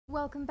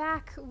Welcome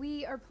back.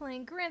 We are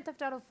playing Grand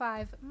Theft Auto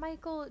 5.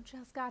 Michael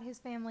just got his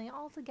family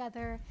all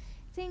together.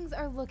 Things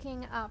are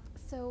looking up.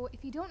 So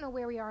if you don't know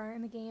where we are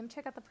in the game,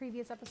 check out the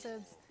previous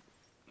episodes.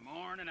 The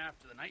morning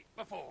after the night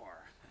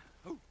before.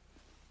 Ooh.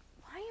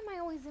 Why am I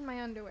always in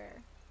my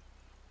underwear?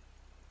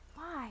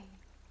 Why?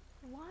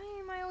 Why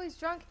am I always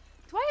drunk?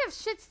 Do I have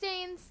shit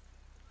stains?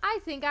 I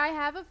think I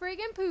have a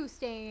friggin' poo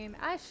stain.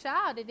 I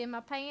shot it in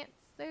my pants.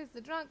 There's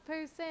the drunk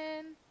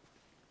person.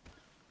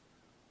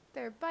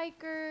 They're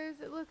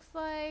bikers, it looks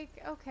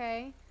like.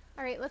 Okay.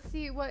 Alright, let's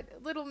see what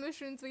little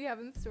missions we have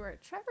in store.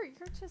 Trevor,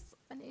 you're just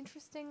an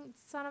interesting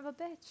son of a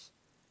bitch.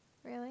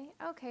 Really?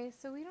 Okay,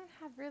 so we don't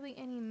have really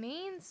any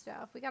main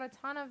stuff. We got a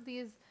ton of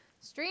these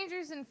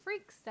strangers and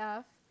freak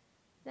stuff.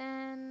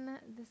 Then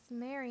this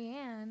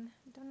Marianne.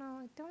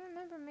 I don't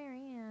remember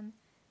Marianne.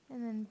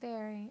 And then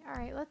Barry.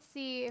 Alright, let's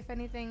see if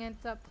anything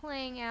ends up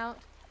playing out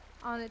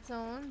on its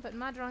own. But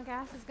my drunk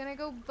ass is gonna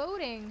go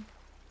boating.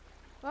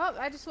 Well,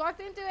 I just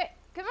walked into it.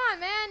 Come on,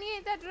 man. You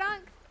ain't that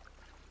drunk.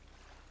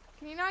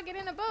 Can you not get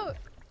in a boat?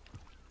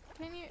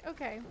 Can you?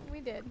 Okay,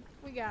 we did.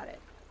 We got it.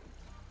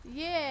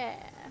 Yeah.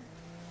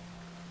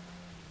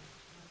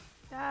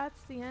 That's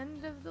the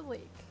end of the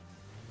lake.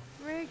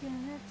 We're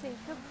gonna take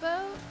a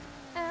boat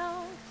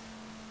out.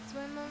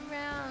 Swim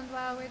around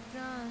while we're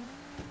drunk.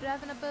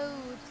 Driving a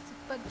boat,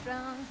 super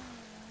drunk.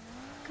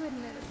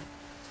 Goodness.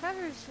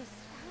 Trevor's just,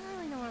 I don't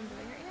really know what I'm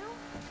doing right now.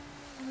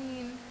 I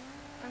mean,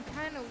 I'm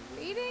kind of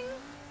waiting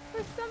for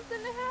something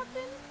to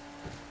happen.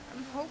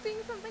 I'm hoping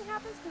something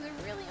happens because I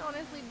really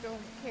honestly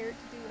don't care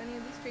to do any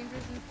of these strangers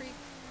and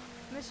freaks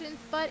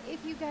missions. But if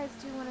you guys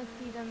do want to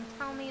see them,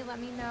 tell me, let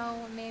me know.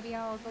 Maybe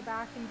I'll go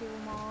back and do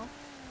them all.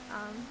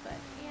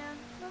 But yeah,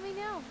 let me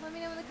know. Let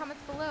me know in the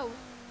comments below.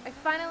 I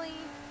finally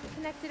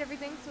connected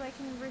everything so I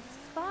can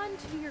respond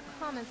to your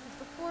comments.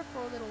 Because before,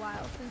 for a little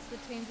while, since the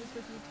changes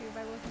with YouTube,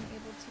 I wasn't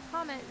able to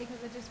comment because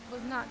I just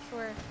was not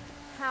sure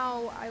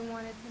how I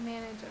wanted to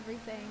manage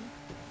everything.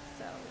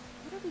 So,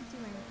 what are we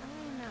doing? I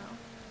don't even know.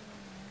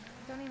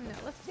 I don't even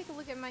know. Let's take a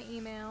look at my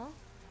email.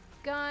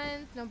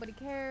 Guns, nobody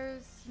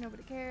cares.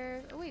 Nobody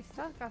cares. Oh wait,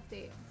 stock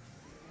update.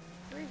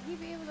 Would he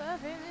be able to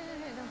up it?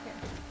 Don't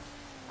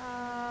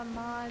care.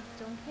 Mods,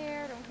 don't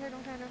care, don't care,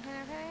 don't care, don't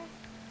care, okay?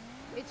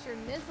 It's your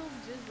nizzle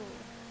jizzle.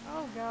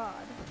 Oh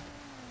god.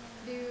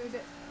 Dude.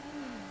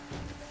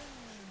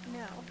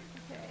 No.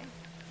 Okay.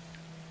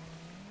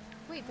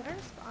 Wait, did I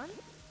respond?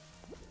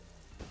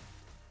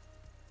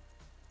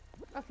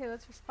 Okay,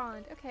 let's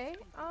respond. Okay.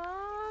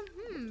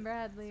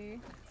 Bradley.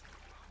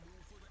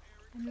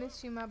 I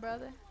miss you, my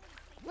brother.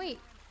 Wait.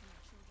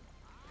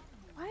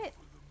 What?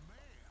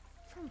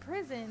 From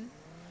prison?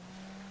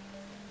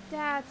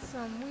 That's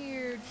some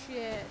weird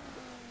shit.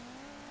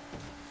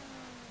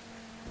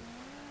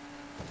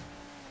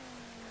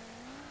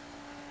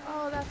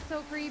 Oh, that's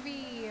so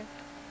creepy.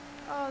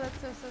 Oh, that's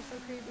so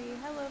creepy.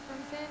 Hello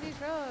from Sandy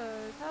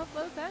Shores.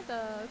 Hello,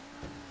 Santa.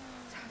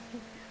 Stop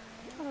it.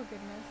 Oh,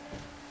 goodness.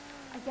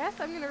 I guess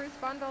I'm gonna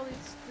respond to all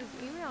these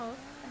emails.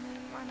 I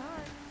mean, why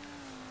not?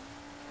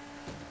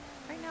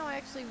 Right now, I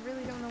actually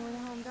really don't know where the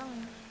hell I'm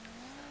going.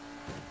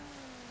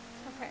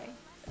 Okay.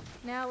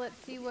 Now let's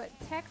see what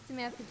text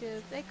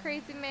messages. Hey,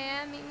 crazy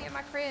man, meet me at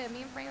my crib.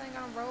 Me and Franklin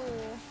gonna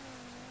roll.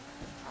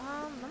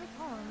 Let me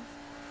call him.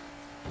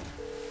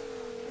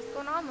 What's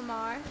going on,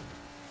 Lamar?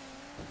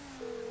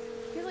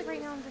 I feel like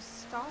right now I'm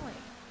just stalling.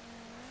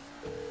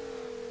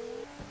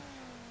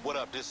 What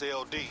up, this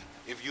LD?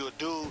 If you a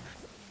dude...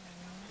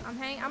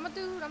 I'm a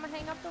dude. I'm gonna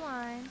hang up the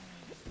line.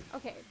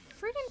 Okay,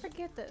 freaking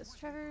forget this.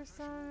 Trevor's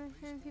son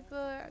and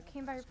people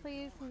came by your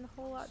place and the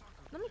whole lot.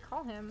 Let me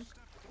call him.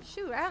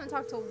 Shoot, I haven't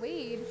talked to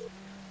Wade.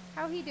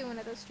 How he doing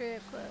at the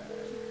strip club?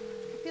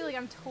 I feel like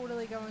I'm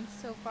totally going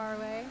so far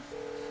away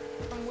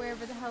from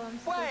wherever the hell I'm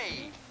supposed to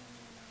be.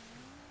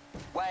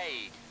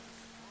 Wade!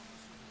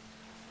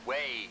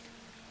 Wade!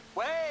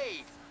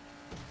 Wade!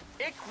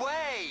 It's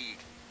Wade!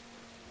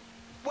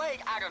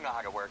 Wade, I don't know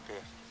how to work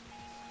this.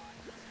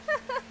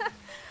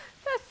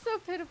 That's so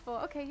pitiful.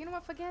 Okay, you know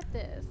what? Forget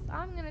this.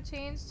 I'm gonna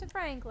change to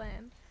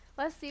Franklin.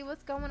 Let's see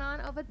what's going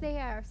on over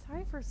there.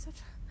 Sorry for such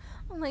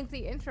a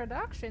lengthy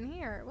introduction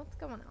here. What's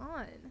going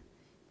on?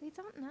 We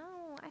don't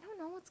know. I don't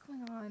know what's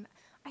going on.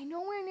 I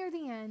know we're near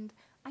the end.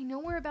 I know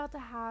we're about to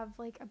have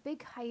like a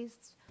big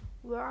heist.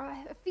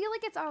 I feel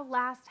like it's our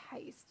last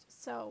heist,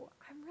 so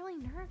I'm really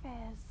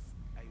nervous.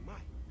 Hey,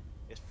 Mike,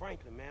 it's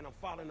Franklin, man. I'm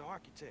following the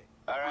architect.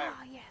 All right,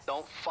 Oh, yes.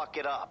 don't fuck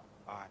it up.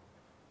 All right.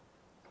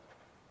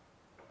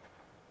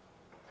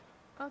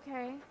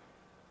 Okay.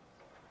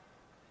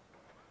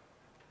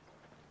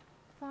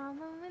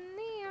 Following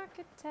the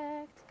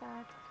architect.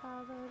 Got to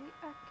follow the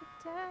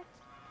architect.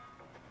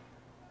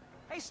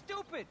 Hey,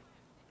 stupid!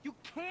 You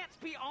can't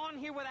be on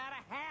here without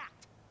a hat!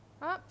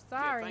 Oh, Yeah,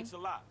 sorry. thanks a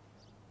lot.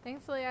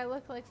 Thankfully, I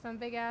look like some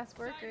big ass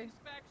worker. Site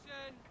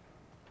inspection!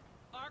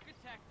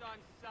 Architect on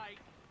site!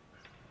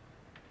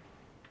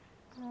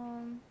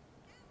 I'm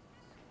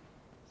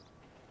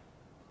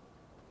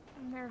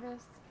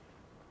nervous.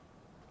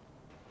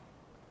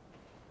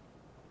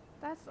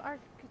 That's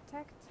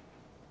architect,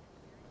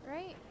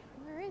 right?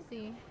 Where is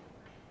he?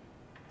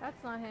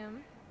 That's not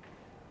him.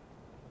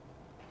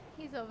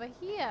 He's over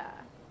here.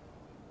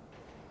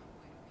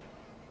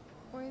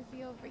 Or is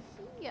he over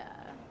here?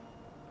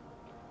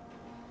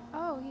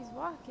 Oh, he's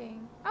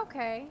walking.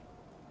 Okay.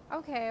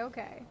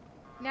 Okay.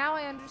 Now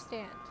I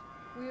understand.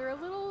 We were a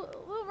little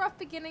rough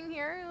beginning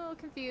here, a little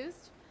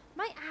confused.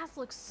 My ass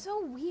looks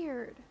so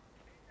weird.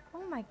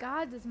 Oh my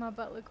god, does my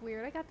butt look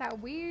weird. I got that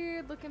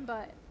weird looking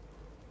butt.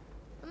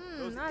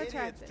 Those Not idiots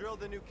attractive. drilled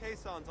the new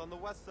caissons on the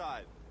west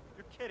side.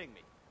 You're kidding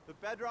me. The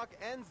bedrock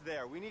ends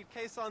there. We need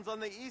caissons on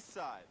the east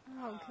side.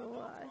 Oh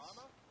gosh.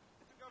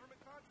 It's a government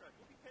contract.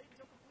 We'll be paid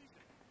until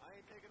completion. I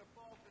ain't taking a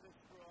fall for this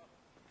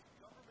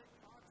government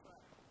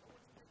contract. No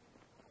one's taking a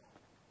fall.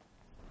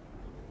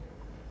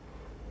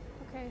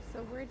 Okay, so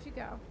where'd you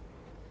go?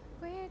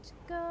 Where'd you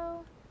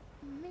go?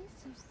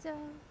 Miss you so.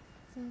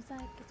 Seems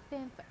like it's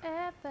been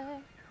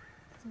forever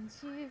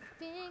since you've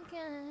been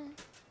gone.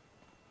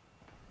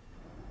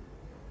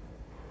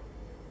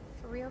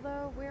 For real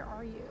though, where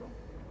are you?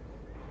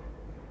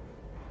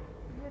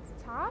 You at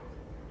the top?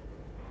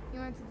 You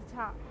went to the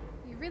top.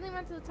 You really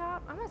went to the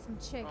top? I want some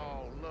chicken.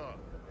 Oh, look.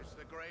 It's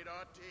the great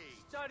RT.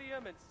 Study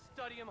 'em and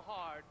study 'em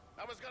hard.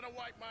 I was gonna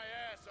wipe my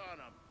ass on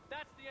him.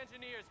 That's the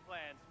engineer's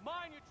plans.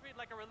 Mine you treat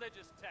like a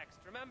religious text,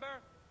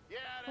 remember?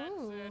 Yeah, that's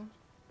Ooh. it.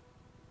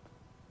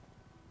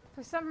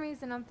 For some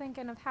reason, I'm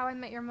thinking of How I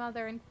Met Your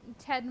Mother and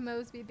Ted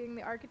Mosby being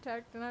the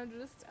architect, and I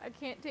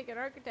can't take an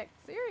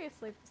architect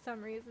seriously for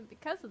some reason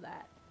because of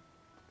that.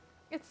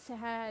 It's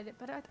sad,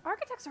 but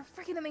architects are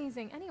freaking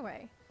amazing.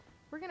 Anyway,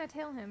 we're gonna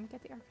tell him,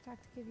 get the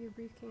architect to give you a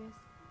briefcase.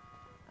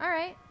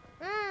 Alright.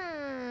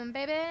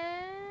 Baby.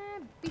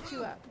 Beat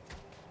you up.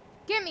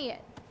 Give me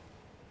it.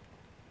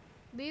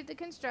 Leave the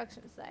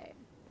construction site.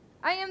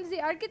 I am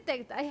the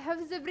architect. I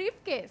have the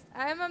briefcase.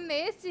 I am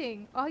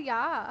amazing. Oh,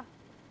 yeah.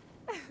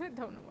 I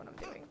don't know what I'm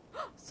doing.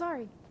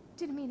 Sorry.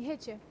 Didn't mean to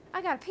hit you.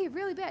 I gotta pee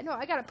really bad. No,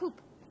 I gotta poop.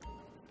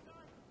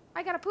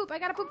 I gotta poop.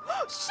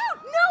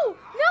 Shoot! No!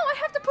 I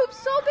have to poop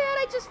so bad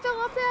I just fell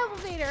off the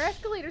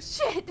escalator.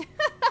 Shit!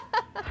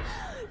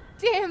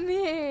 Damn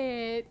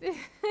it!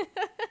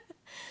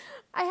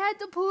 I had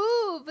to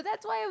poop, but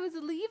that's why I was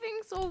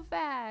leaving so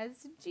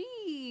fast.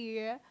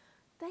 Gee.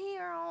 They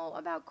are all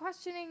about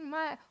questioning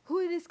who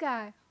is this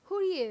guy? Who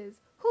he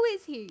is? Who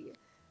is he?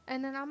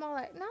 And then I'm all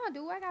like, nah,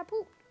 dude, I gotta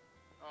poop.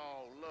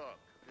 Oh, look.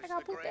 I It's got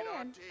the poop great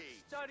bad. RT.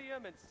 Study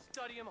 'em and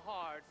study 'em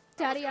hard.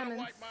 Study gonna him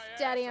and wipe my ass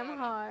study on him 'em.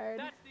 hard.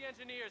 That's the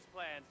engineer's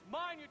plans.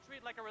 Mine you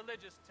treat like a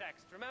religious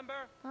text,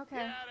 remember? Okay.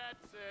 Yeah,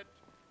 that's it.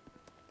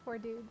 Poor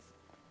dudes.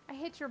 I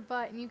hit your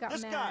butt and you got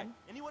This mad. guy.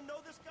 Anyone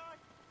know this guy?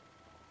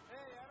 Hey,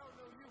 I don't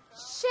know you, pal.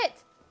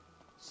 Shit!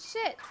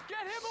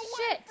 Get him away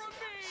Shit! from me!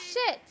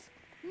 Shit!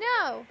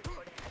 No!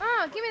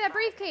 Oh, give me that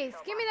briefcase!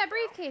 Give me that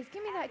briefcase!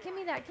 Give me that!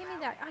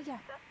 Oh yeah.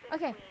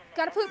 Okay.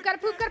 Gotta poop!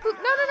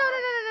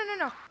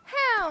 No!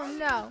 Hell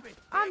no!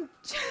 I'm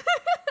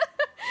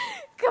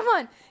Come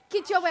on!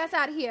 Get your ass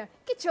out of here!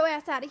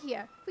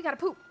 We gotta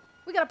poop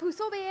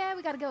so bad.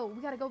 We gotta go.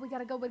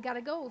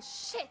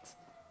 Shit!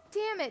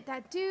 Damn it,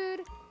 that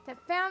dude that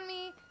found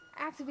me.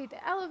 Activate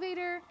the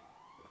elevator.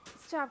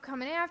 Stop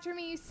coming after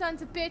me, you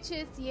sons of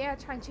bitches. Yeah,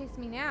 try and chase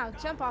me now.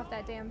 Jump off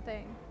that damn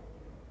thing.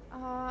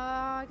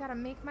 I gotta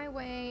make my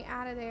way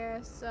out of there,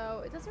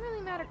 so it doesn't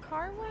really matter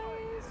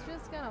car-wise.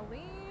 Just gonna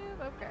leave.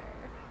 Okay.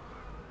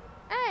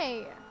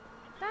 Hey,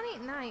 that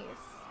ain't nice.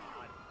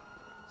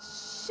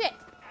 Shit.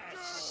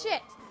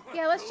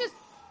 Yeah, let's just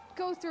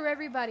go through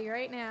everybody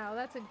right now.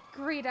 That's a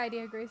great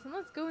idea, Grayson.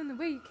 Let's go in the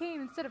way you came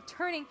instead of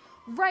turning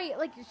right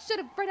like you should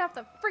have right off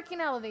the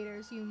freaking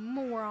elevators, you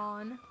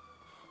moron.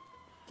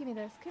 Give me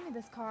this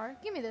car.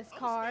 Give me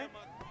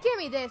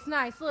this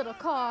nice little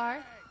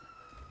car.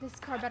 This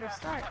car better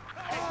start.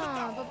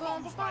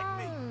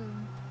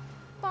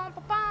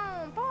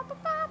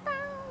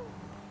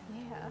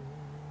 Yeah.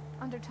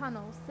 Under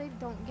tunnels. They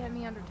don't get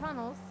me under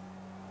tunnels.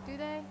 Do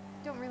they?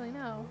 Don't really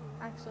know,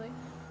 actually.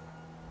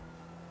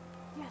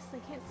 Yes, they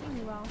can't see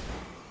me well.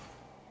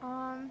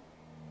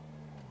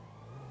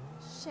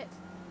 Shit.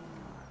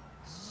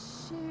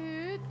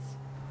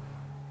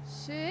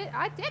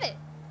 I did it!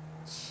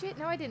 Shit,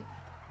 no I didn't.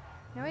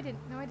 We're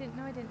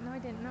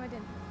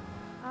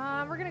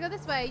gonna go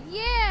this way.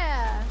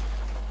 Yeah!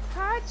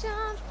 Car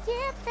jump,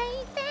 yeah,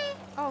 baby!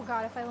 Oh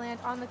god, if I land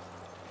on the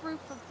roof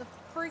of the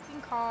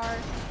freaking car.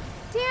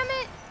 Damn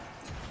it!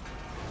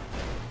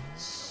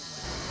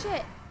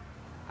 Shit.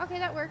 Okay,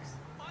 that works.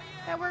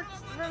 That works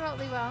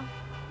remotely well.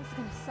 This is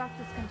gonna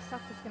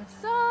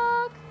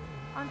suck.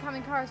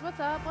 Oncoming cars, what's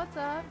up?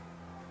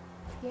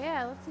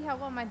 Yeah, let's see how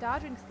well my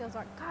dodging skills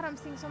are. God, I'm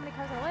seeing so many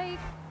cars on the lake.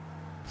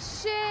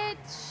 Shit.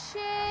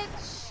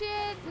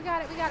 We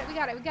got it. We're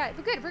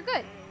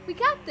good. We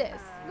got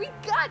this. Look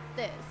at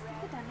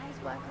that nice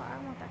black car. I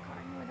want that car.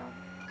 No, I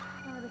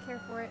don't really care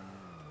for it.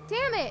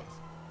 Damn it!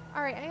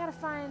 Alright, I gotta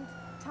find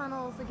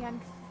tunnels again,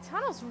 because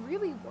tunnels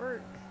really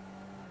work.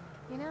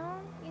 You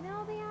know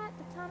that?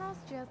 The tunnels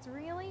just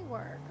really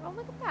work. Oh,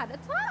 look at that. A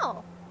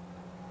tunnel!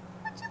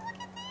 Would you look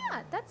at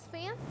that? That's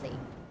fancy.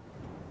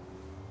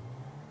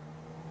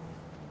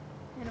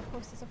 And of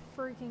course there's a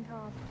freaking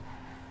cop.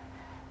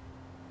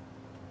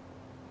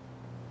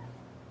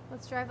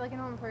 Let's drive like a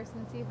normal person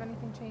and see if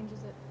anything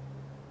changes it.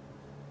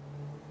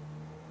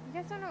 You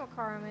guys don't know what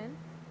car I'm in.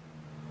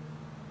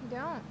 You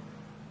don't.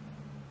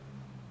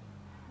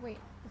 Wait,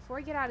 before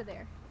I get out of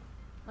there,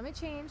 let me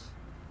change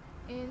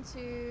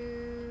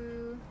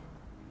into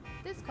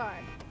this car.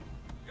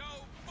 Yo,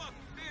 fuck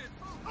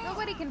this!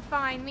 Nobody can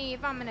find me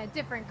if I'm in a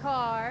different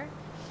car.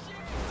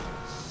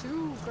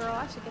 Shoo, girl,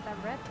 I should get that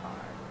red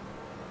car.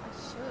 I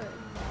should.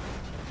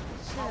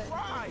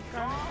 Alright,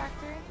 Garment dog.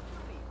 factory.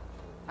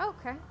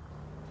 Okay.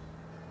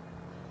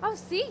 Oh,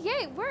 see?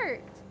 Yeah, it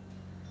worked.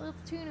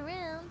 Let's turn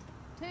around.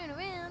 Turn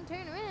around,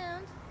 turn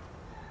around.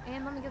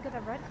 And let me go get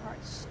that red car.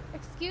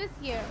 Excuse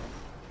you.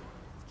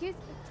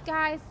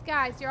 Guys,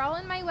 you're all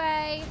in my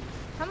way.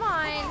 Come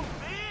on.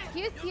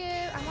 Excuse you.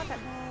 I want that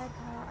red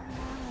car.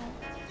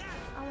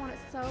 I want it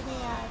so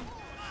bad.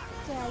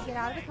 Sir, get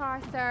out of the car,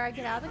 sir.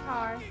 Get out of the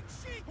car.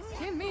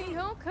 Give me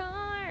your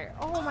car.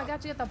 Oh my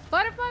god, you got the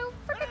butterfly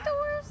freaking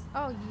doors?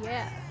 Oh,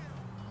 yes.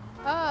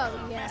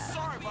 Oh, yes.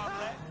 Sorry about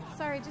that.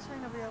 Sorry, just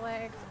ran over your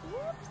legs.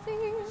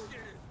 Whoopsie.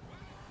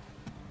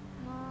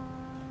 Come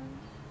on.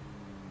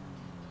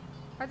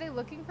 Are they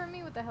looking for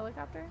me with the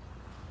helicopter?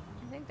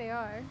 I think they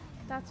are.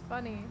 That's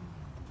funny.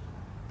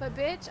 But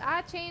bitch,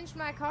 I changed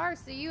my car,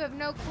 so you have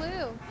no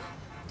clue.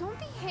 Don't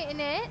be hitting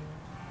it.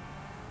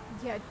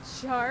 You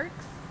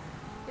sharks.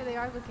 Yeah, they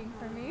are looking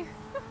for me.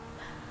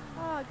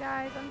 Oh,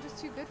 guys, I'm just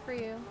too good for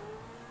you.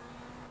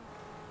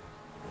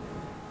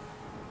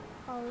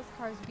 Oh, this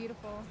car is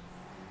beautiful.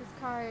 This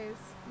car is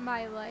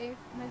my life,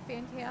 my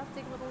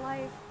fantastic little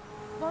life.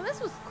 Well, this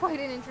was quite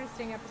an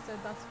interesting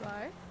episode thus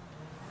far.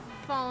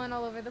 Falling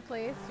all over the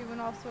place, doing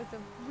all sorts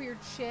of weird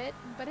shit,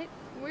 but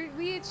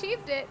we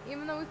achieved it,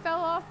 even though we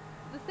fell off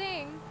the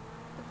thing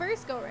the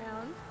first go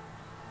round.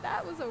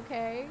 That was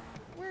okay.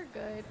 We're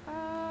good.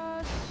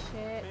 Oh,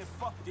 shit. Man,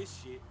 fuck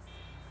this shit.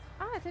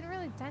 Ah, it didn't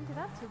really dent it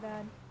up too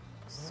bad.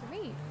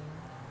 Sweet.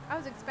 I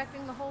was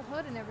expecting the whole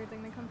hood and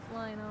everything to come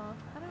flying off.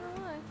 I don't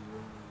know why.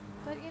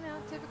 But, you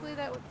know, typically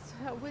that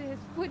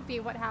would be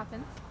what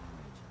happens.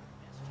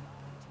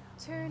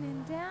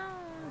 Turning down,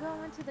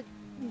 going to the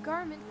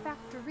garment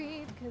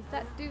factory, because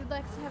that dude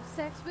likes to have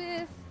sex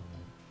with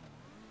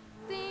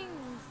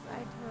things. I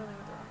totally went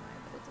the wrong way,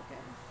 but it's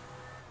okay.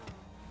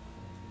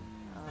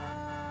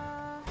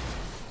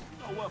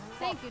 Oh, well,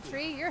 Thank fuck you,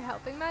 Tree. You're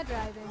helping my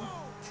driving.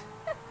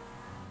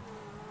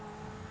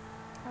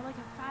 I like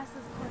how fast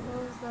this car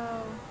goes,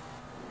 though.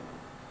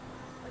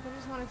 Like, I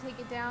just want to take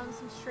it down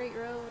some straight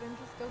road and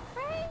just go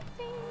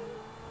crazy.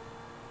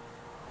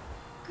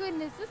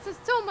 Goodness, this is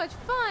so much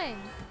fun!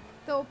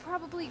 Though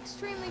probably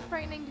extremely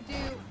frightening to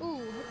do. Ooh,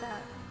 hit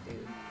that,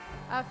 dude.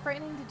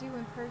 Frightening to do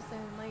in person,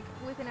 like,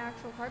 with an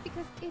actual car,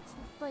 because it's,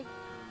 like,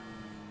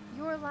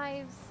 your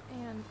lives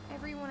and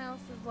everyone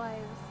else's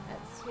lives at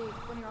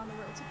stake when you're on the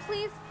road. So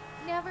please,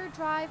 never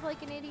drive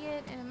like an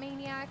idiot and a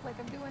maniac like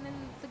I'm doing in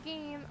the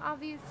game,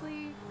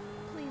 obviously.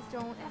 Please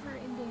don't ever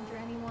endanger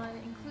anyone,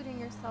 including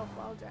yourself,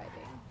 while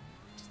driving.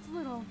 Just a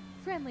little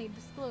friendly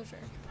disclosure.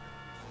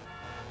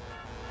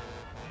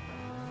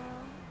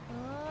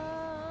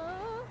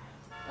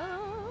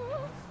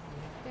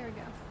 There we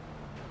go.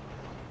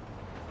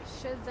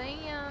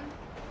 Shazam!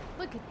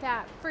 Look at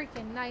that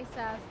freaking nice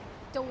ass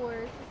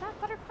doors. Is that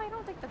butterfly? I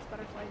don't think that's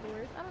butterfly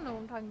doors. I don't know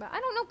what I'm talking about. I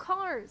don't know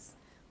cars.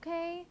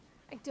 Okay?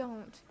 I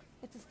don't.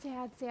 It's a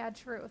sad, sad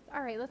truth.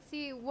 Alright, let's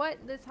see what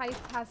this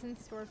heist has in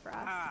store for us.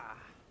 Ah,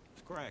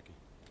 it's cracking.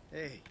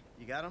 Hey,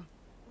 you got him?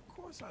 Of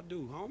course I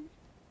do, homie.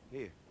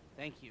 Here.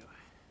 Thank you.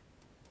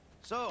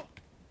 So,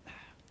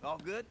 all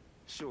good?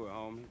 Sure,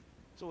 homie.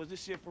 So is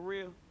this shit for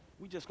real?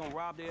 We just gonna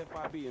rob the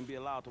FIB and be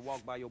allowed to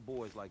walk by your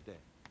boys like that?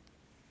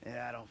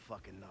 Yeah, I don't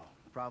fucking know.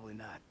 Probably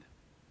not.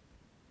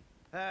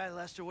 All right,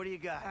 Lester, what do you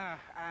got?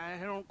 I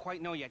don't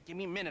quite know yet. Give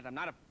me a minute. I'm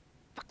not a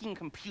fucking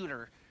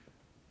computer.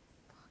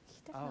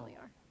 You definitely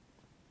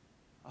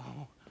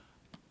are.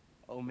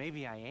 Oh,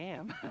 maybe I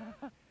am.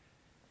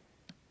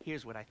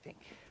 Here's what I think.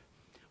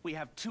 We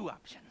have two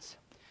options.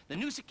 The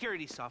new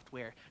security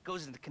software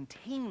goes into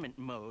containment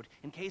mode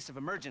in case of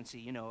emergency,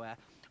 you know,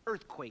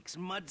 earthquakes,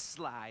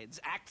 mudslides,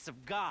 acts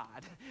of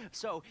God.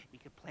 So we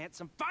could plant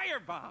some fire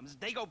bombs.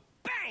 They go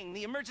bang!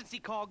 The emergency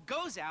call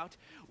goes out.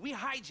 We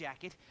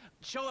hijack it,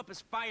 show up as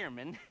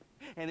firemen,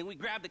 and then we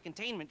grab the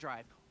containment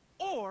drive.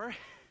 Or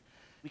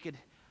we could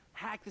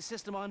hack the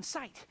system on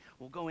site.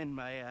 We'll go in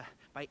by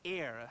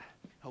air.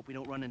 Hope we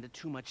don't run into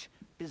too much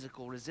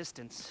physical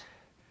resistance.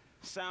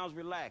 Sounds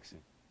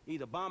relaxing.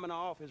 Either bombing an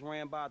office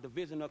ran by a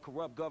division of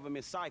corrupt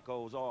government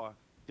psychos or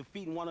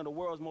defeating one of the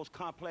world's most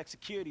complex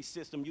security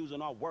systems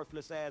using our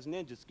worthless-ass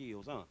ninja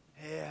skills, huh?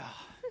 Yeah.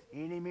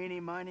 Eeny, meeny,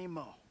 miny,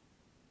 mo.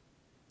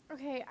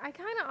 Okay, I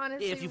kind of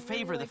honestly If you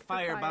favor really the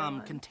like firebomb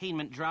one.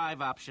 containment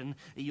drive option,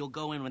 you'll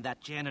go in with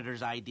that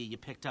janitor's ID you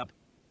picked up.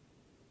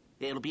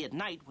 It'll be at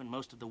night when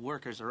most of the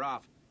workers are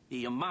off.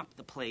 You mop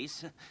the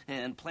place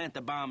and plant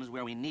the bombs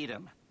where we need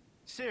them.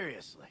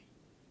 Seriously.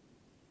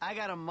 I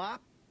got a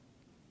mop?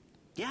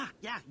 Yeah,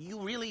 you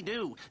really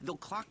do. They'll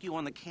clock you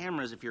on the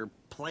cameras if you're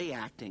play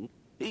acting.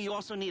 You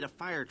also need a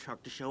fire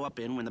truck to show up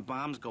in when the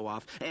bombs go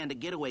off, and a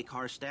getaway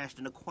car stashed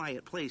in a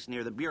quiet place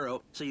near the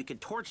bureau so you can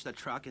torch the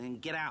truck and then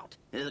get out.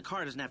 The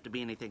car doesn't have to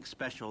be anything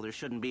special. There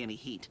shouldn't be any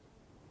heat.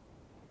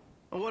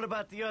 And what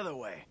about the other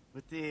way,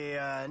 with the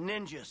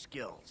ninja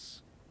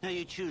skills? Now,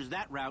 you choose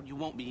that route, you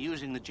won't be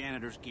using the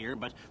janitor's gear,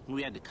 but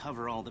we had to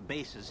cover all the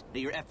bases.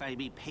 Your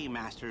FIB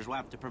paymasters will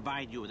have to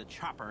provide you with a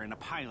chopper and a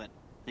pilot.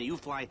 Now, you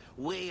fly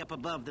way up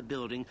above the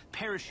building,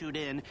 parachute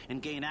in,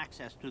 and gain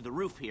access through the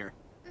roof here.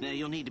 Now,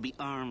 you'll need to be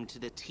armed to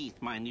the teeth,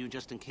 mind you,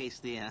 just in case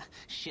the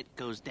shit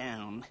goes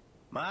down.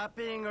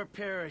 Mopping or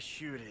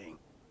parachuting?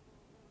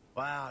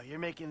 Wow, you're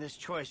making this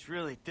choice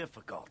really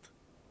difficult.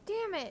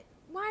 Damn it.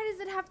 Why does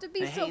it have to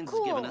be so Haynes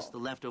cool? has given us the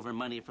leftover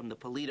money from the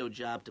Polito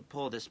job to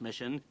pull this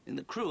mission, and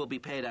the crew will be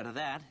paid out of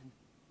that.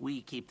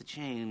 We keep the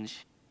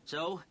change.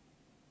 So,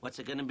 what's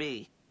it gonna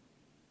be?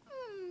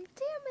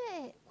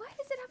 Damn it. Why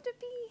does it have to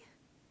be?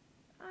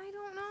 I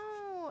don't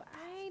know.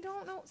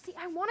 See,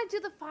 I want to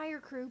do the fire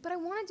crew, but I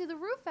want to do the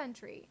roof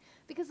entry.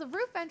 Because the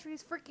roof entry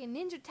is freaking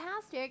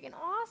ninja-tastic and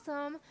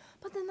awesome,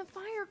 but then the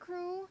fire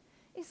crew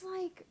is,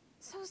 like,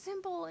 so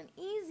simple and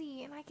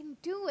easy, and I can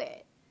do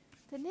it.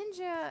 The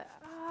ninja,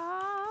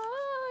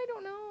 I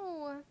don't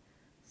know.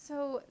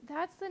 So,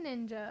 that's the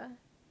ninja.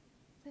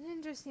 The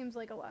ninja seems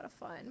like a lot of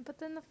fun, but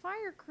then the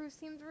fire crew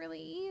seems really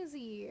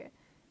easy.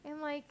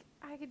 And, like,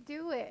 I could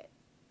do it.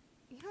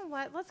 You know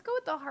what? Let's go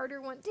with the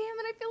harder one. Damn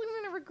it, I feel like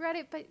I'm gonna regret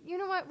it, but you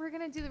know what? We're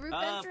gonna do the roof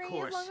entry as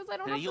long as I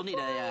don't have to You'll need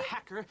fly. a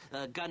hacker,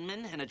 a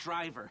gunman, and a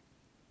driver.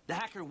 The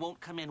hacker won't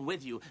come in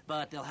with you,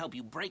 but they'll help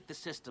you break the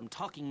system,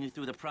 talking you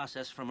through the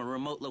process from a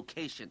remote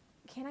location.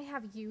 Can I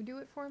have you do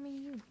it for me,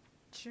 you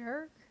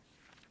jerk?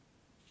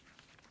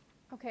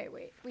 Okay,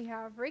 wait. We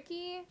have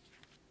Ricky,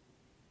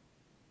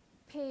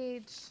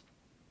 Paige,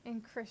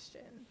 and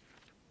Christian.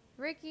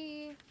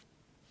 Ricky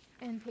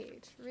and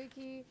Paige.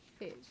 Ricky,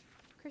 Paige.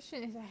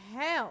 Christian is a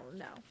hell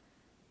no.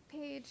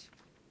 Paige,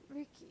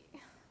 Ricky.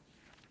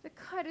 The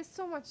cut is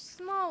so much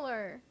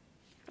smaller.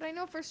 But I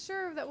know for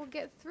sure that we'll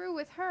get through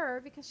with her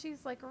because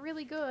she's like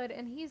really good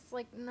and he's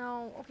like,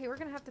 no. Okay, we're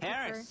gonna have to pick her.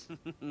 Harris!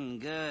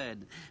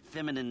 Good.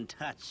 Feminine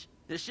touch.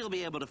 She'll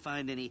be able to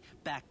find any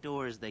back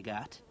doors they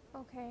got.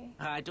 Okay.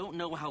 I don't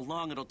know how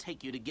long it'll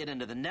take you to get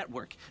into the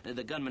network.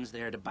 The gunman's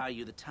there to buy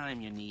you the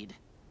time you need.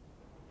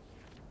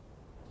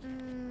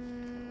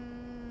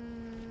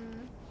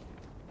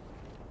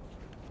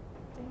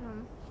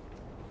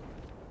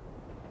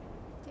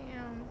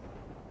 Damn.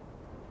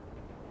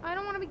 I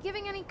don't want to be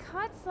giving any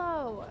cuts,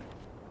 though.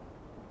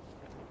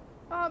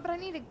 Oh, but I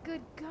need a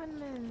good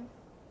gunman.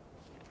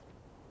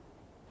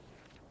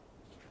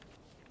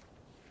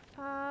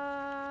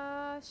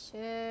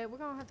 Shit. We're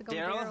gonna have to go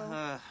with Daryl,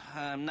 Daryl.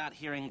 I'm not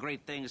hearing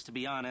great things, to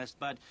be honest,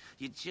 but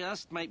you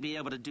just might be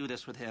able to do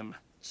this with him.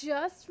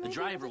 Just The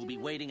driver will be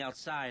waiting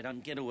outside on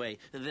getaway.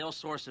 They'll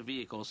source a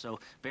vehicle, so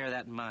bear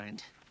that in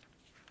mind.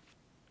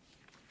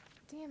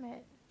 Damn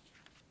it.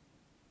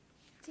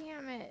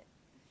 Damn it.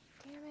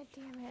 Damn it,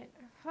 damn it.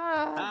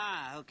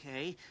 Ah.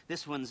 Okay.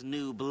 This one's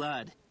new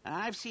blood.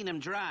 I've seen him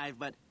drive,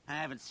 but I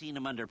haven't seen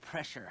him under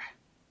pressure.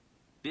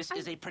 This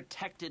is a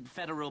protected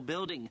federal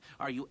building.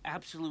 Are you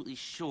absolutely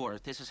sure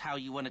this is how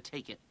you want to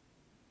take it?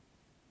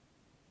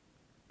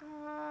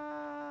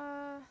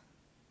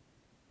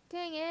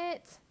 Dang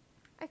it.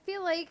 I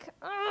feel like,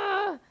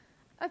 I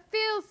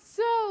feel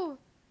so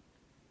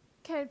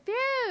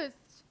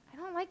confused. I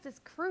don't like this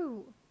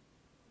crew.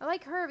 I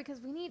like her because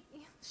we need,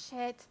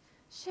 shit.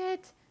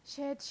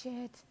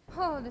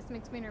 Oh, this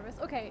makes me nervous.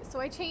 Okay, so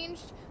I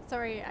changed,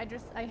 sorry,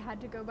 I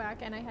had to go back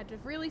and I had to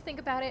really think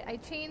about it. I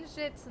changed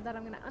it so that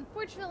I'm gonna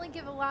unfortunately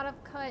give a lot of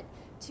cut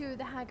to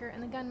the hacker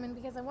and the gunman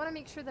because I want to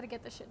make sure that I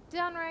get the shit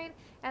done right.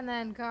 And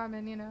then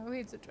Garmin, you know,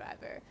 he's a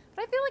driver.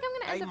 But I feel like I'm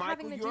gonna end up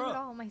having to do it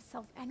all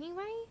myself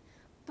anyway.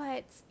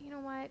 But, you know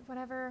what,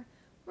 whatever.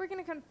 We're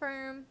gonna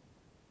confirm.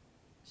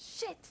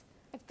 Shit!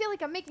 I feel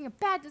like I'm making a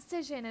bad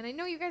decision, and I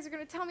know you guys are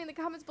going to tell me in the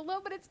comments below,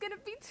 but it's going to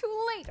be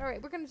too late. All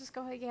right, we're going to just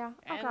go ahead, yeah.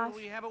 Oh, and gosh.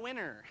 we have a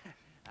winner.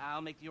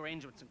 I'll make the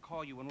arrangements and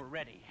call you when we're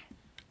ready.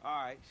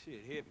 All right, shit,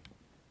 hit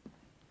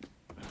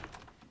me.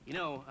 You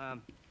know,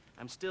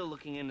 I'm still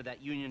looking into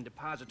that Union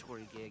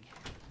Depository gig.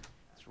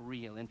 It's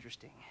real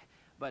interesting.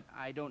 But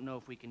I don't know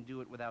if we can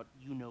do it without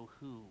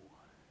you-know-who.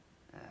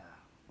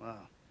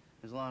 Well,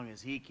 as long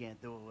as he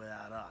can't do it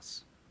without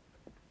us.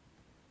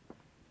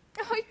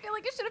 Oh, I feel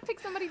like I should have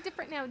picked somebody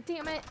different now.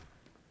 Damn it.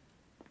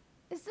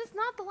 Is this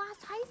not the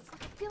last heist?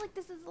 I feel like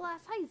this is the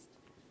last heist.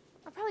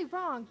 I'm probably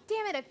wrong.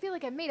 Damn it, I feel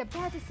like I made a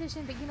bad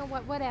decision, but you know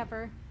what?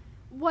 Whatever.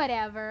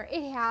 Whatever.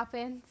 It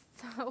happens.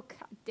 So,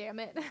 god damn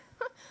it.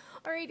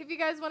 Alright, if you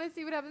guys want to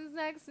see what happens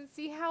next and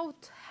see how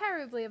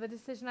terribly of a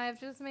decision I have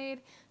just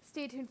made,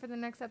 stay tuned for the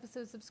next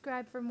episode.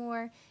 Subscribe for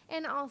more,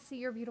 and I'll see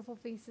your beautiful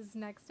faces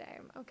next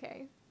time.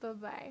 Okay,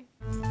 bye-bye.